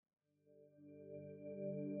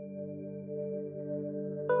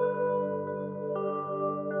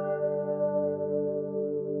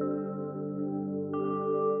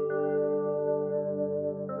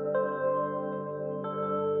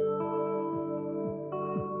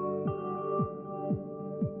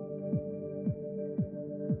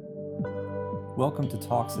Welcome to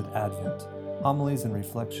Talks at Advent, homilies and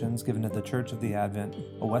reflections given at the Church of the Advent,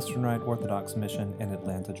 a Western Rite Orthodox mission in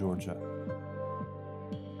Atlanta, Georgia.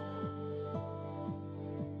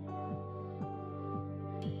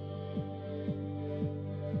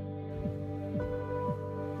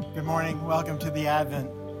 Good morning. Welcome to the Advent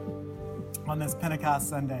on this Pentecost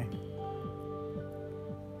Sunday.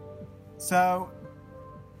 So,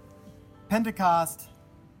 Pentecost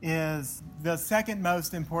is the second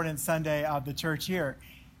most important Sunday of the church year.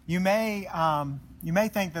 You may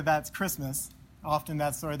think that that's Christmas. Often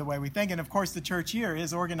that's sort of the way we think. And of course, the church year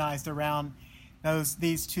is organized around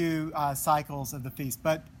these two cycles of the feast.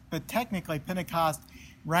 But technically, Pentecost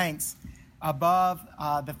ranks above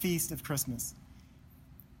the feast of Christmas.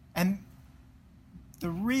 And the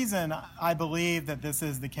reason I believe that this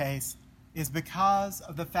is the case is because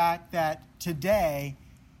of the fact that today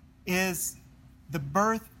is the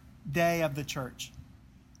birthday of the church.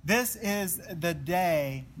 This is the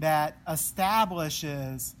day that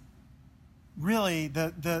establishes really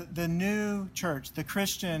the new church, the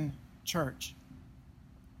Christian church.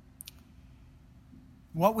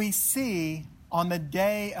 What we see on the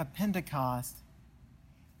day of Pentecost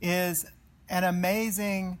is an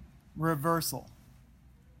amazing reversal.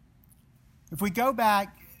 If we go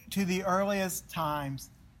back to the earliest times,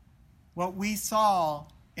 what we saw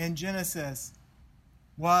in Genesis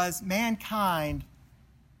was mankind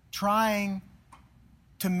trying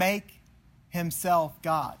to make himself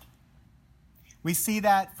God. We see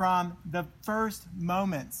that from the first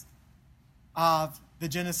moments of the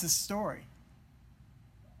Genesis story.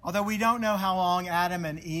 Although we don't know how long Adam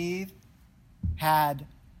and Eve had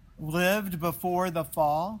lived before the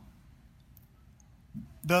fall,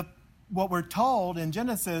 what we're told in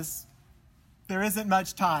Genesis, there isn't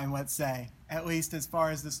much time, let's say, at least as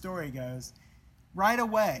far as the story goes. Right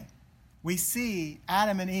away, we see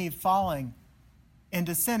Adam and Eve falling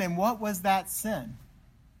into sin. And what was that sin?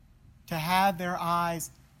 To have their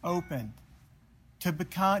eyes opened, to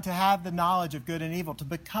have the knowledge of good and evil, to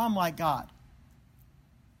become like God.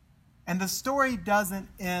 And the story doesn't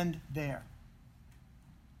end there.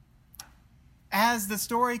 As the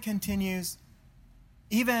story continues,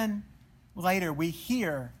 even later, we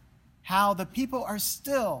hear how the people are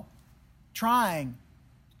still trying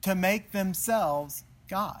to make themselves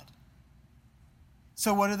God.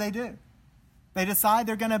 So what do? They decide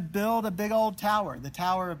they're going to build a big old tower, the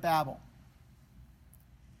Tower of Babel.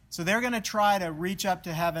 So they're going to try to reach up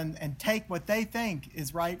to heaven and take what they think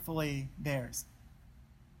is rightfully theirs.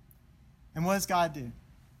 And what does God do?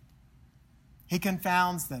 He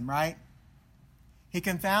confounds them, right? He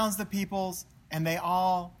confounds the peoples, and they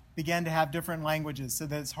all begin to have different languages so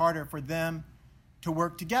that it's harder for them to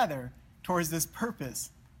work together towards this purpose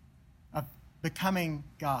of becoming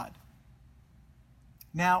God.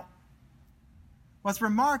 Now, what's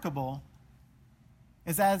remarkable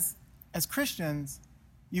is as Christians,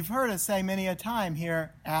 you've heard us say many a time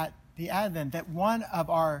here at the Advent that one of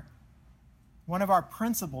our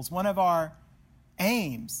principles, one of our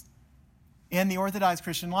aims in the Orthodox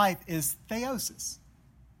Christian life is theosis,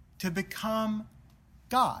 to become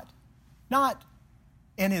God. Not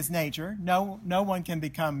in his nature. No one can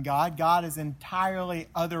become God. God is entirely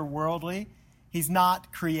otherworldly. He's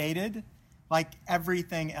not created like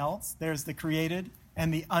everything else. There's the created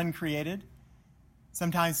and the uncreated.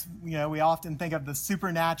 Sometimes, we often think of the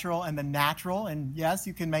supernatural and the natural. And yes,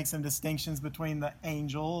 you can make some distinctions between the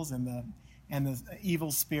angels and the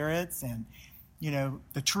evil spirits and,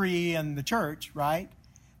 the tree and the church, right?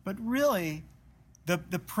 But really,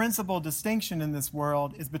 the principal distinction in this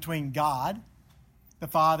world is between God, the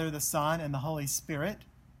Father, the Son, and the Holy Spirit,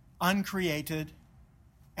 uncreated,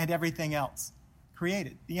 and everything else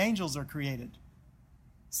created. The angels are created.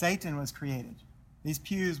 Satan was created. These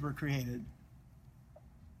pews were created.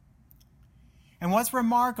 And what's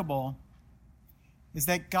remarkable is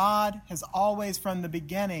that God has always, from the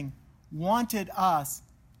beginning, wanted us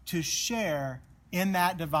to share in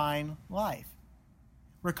that divine life.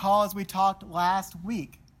 Recall as we talked last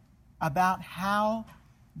week about how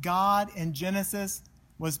God in Genesis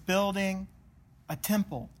was building a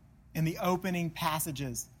temple in the opening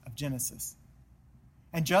passages of Genesis.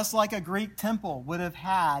 And just like a Greek temple would have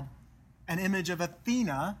had an image of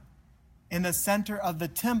Athena in the center of the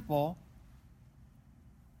temple,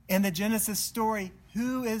 in the Genesis story,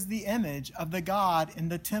 who is the image of the God in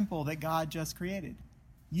the temple that God just created?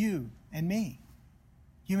 You and me,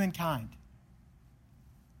 humankind.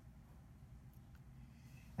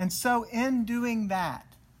 And so in doing that,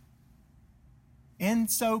 in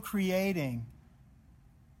so creating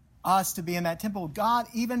us to be in that temple, God,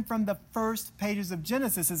 even from the first pages of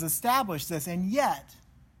Genesis, has established this. And yet,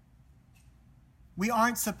 we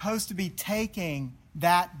aren't supposed to be taking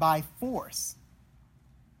that by force,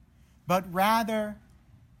 but rather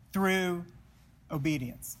through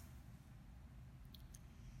obedience.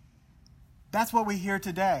 That's what we hear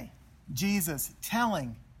today. Jesus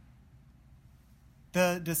telling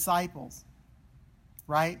the disciples,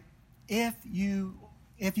 right? If you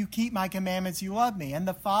keep my commandments, you love me, and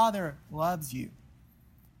the Father loves you.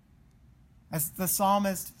 As the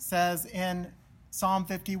psalmist says in Psalm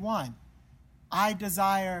 51, I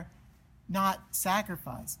desire not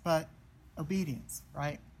sacrifice, but obedience,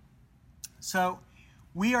 right? So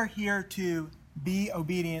we are here to be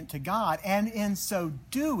obedient to God, and in so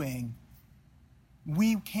doing,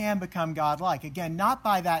 we can become God-like. Again, not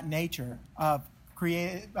by that nature of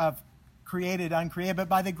created, uncreated, but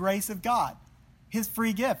by the grace of God, his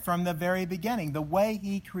free gift from the very beginning, the way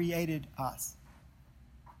he created us.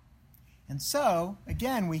 And so,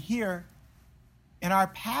 again, we hear in our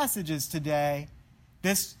passages today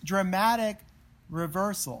this dramatic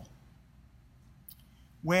reversal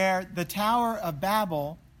where the Tower of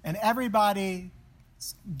Babel and everybody,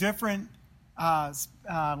 different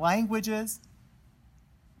languages,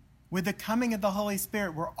 with the coming of the Holy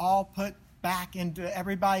Spirit, were all put back into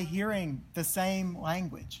everybody hearing the same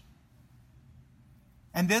language.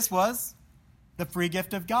 And this was the free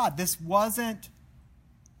gift of God. This wasn't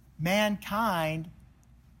mankind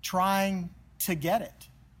trying to get it,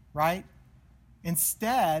 right?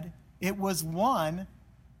 Instead, it was won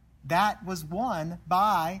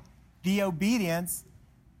by the obedience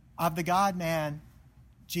of the God-man,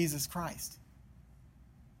 Jesus Christ.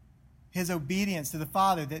 His obedience to the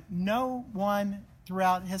Father that no one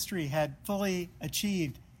throughout history had fully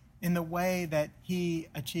achieved in the way that he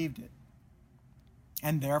achieved it.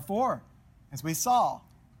 And therefore, as we saw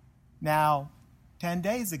now 10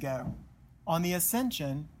 days ago on the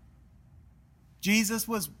ascension, Jesus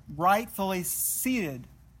was rightfully seated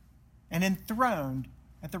and enthroned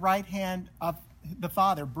at the right hand of the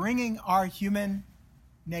Father, bringing our human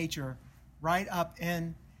nature right up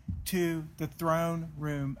into the throne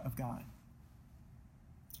room of God.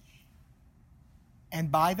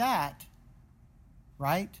 And by that,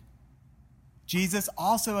 right, Jesus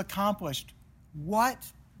also accomplished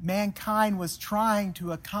what mankind was trying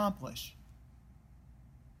to accomplish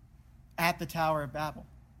at the Tower of Babel.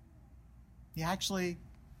 He actually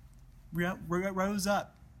rose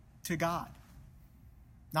up to God.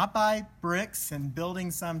 Not by bricks and building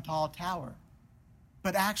some tall tower,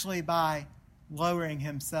 but actually by lowering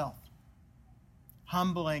himself,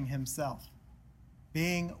 humbling himself,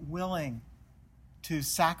 being willing to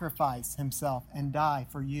sacrifice himself and die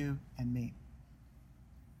for you and me.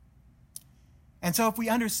 And so if we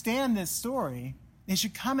understand this story, it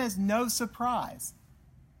should come as no surprise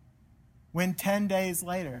when 10 days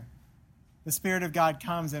later, the Spirit of God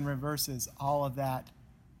comes and reverses all of that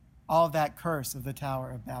curse of the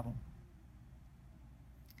Tower of Babel.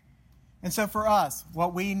 And so for us,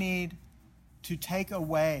 what we need to take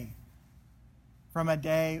away from a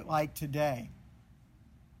day like today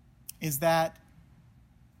is that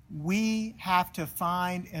we have to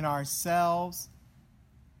find in ourselves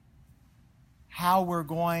how we're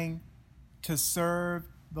going to serve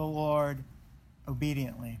the Lord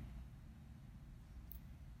obediently.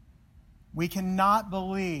 We cannot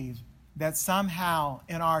believe that somehow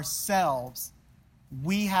in ourselves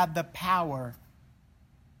we have the power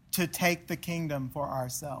to take the kingdom for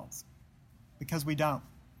ourselves, because we don't.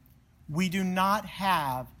 We do not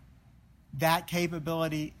have that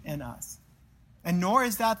capability in us, and nor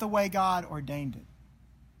is that the way God ordained it.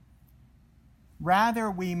 Rather,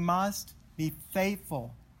 we must be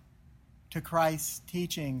faithful to Christ's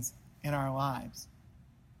teachings in our lives.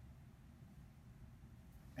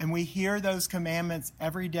 And we hear those commandments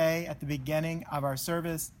every day at the beginning of our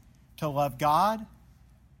service, to love God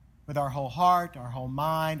with our whole heart, our whole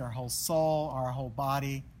mind, our whole soul, our whole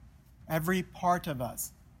body, every part of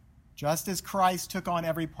us. Just as Christ took on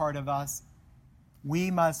every part of us, we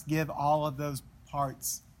must give all of those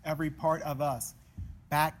parts, every part of us,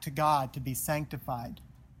 back to God to be sanctified,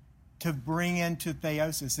 to bring into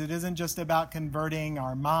theosis. It isn't just about converting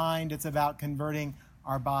our mind, it's about converting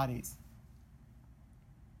our bodies,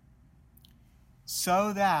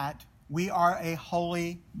 so that we are a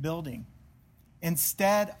holy building.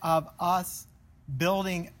 Instead of us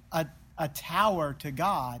building a tower to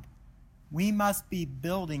God, we must be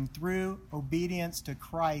building, through obedience to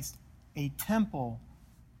Christ, a temple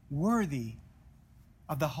worthy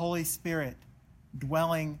of the Holy Spirit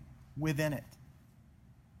dwelling within it.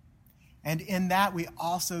 And in that we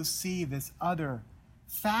also see this other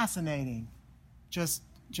fascinating, just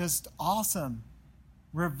awesome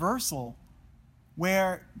reversal,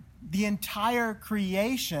 where the entire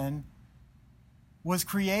creation was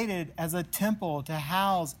created as a temple to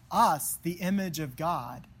house us, the image of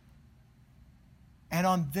God. And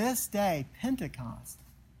on this day, Pentecost,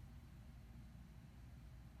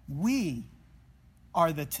 we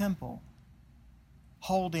are the temple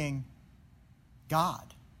holding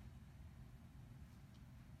God.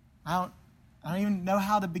 I don't even know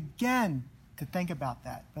how to begin to think about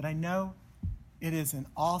that, but I know it is an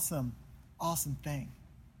awesome, awesome thing.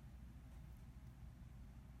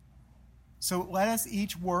 So let us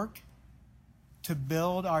each work to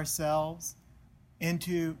build ourselves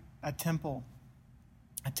into a temple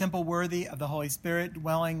worthy of the Holy Spirit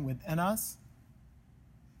dwelling within us,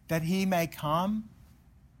 that he may come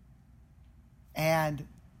and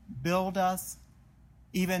build us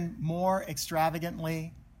even more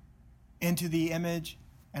extravagantly into the image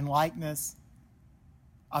and likeness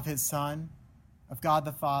of his Son, of God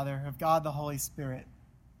the Father, of God the Holy Spirit,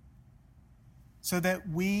 so that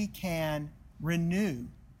we can renew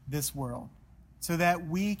this world, so that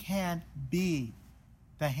we can be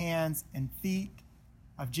the hands and feet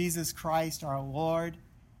of Jesus Christ, our Lord,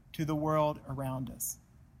 to the world around us.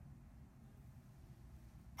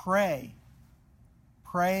 Pray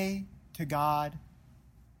to God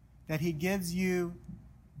that he gives you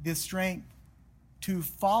the strength to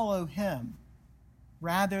follow him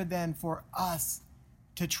rather than for us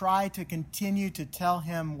to try to continue to tell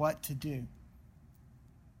him what to do.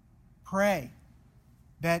 Pray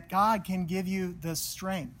that God can give you the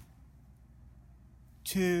strength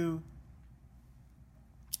to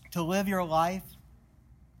live your life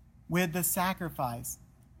with the sacrifice,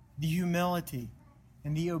 the humility,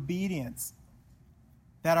 and the obedience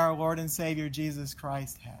that our Lord and Savior Jesus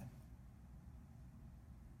Christ had.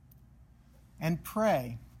 And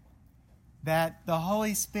pray that the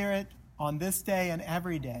Holy Spirit on this day and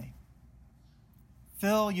every day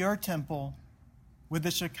fill your temple with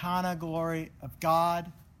the Shekinah glory of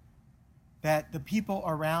God, that the people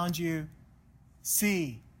around you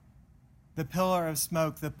see the pillar of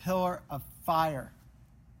smoke, the pillar of fire,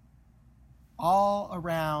 all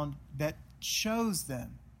around, that shows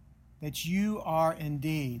them that you are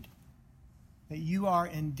indeed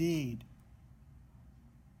the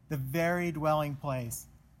very dwelling place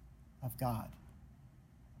of God.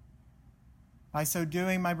 By so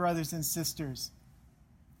doing, my brothers and sisters,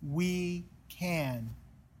 we can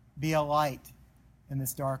be a light in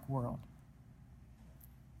this dark world.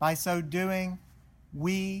 By so doing,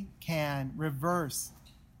 we can reverse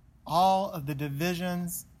all of the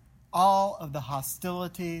divisions, all of the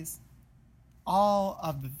hostilities, all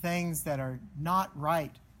of the things that are not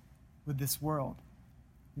right with this world.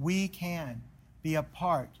 We can be a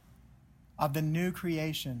part of the new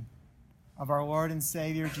creation of our Lord and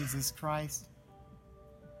Savior Jesus Christ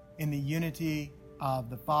in the unity of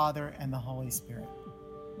the Father and the Holy Spirit.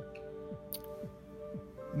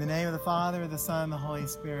 In the name of the Father, the Son, and the Holy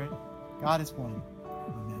Spirit, God is one.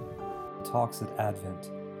 Amen. Talks at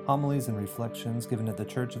Advent. Homilies and reflections given at the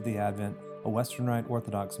Church of the Advent, a Western Rite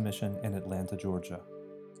Orthodox mission in Atlanta, Georgia.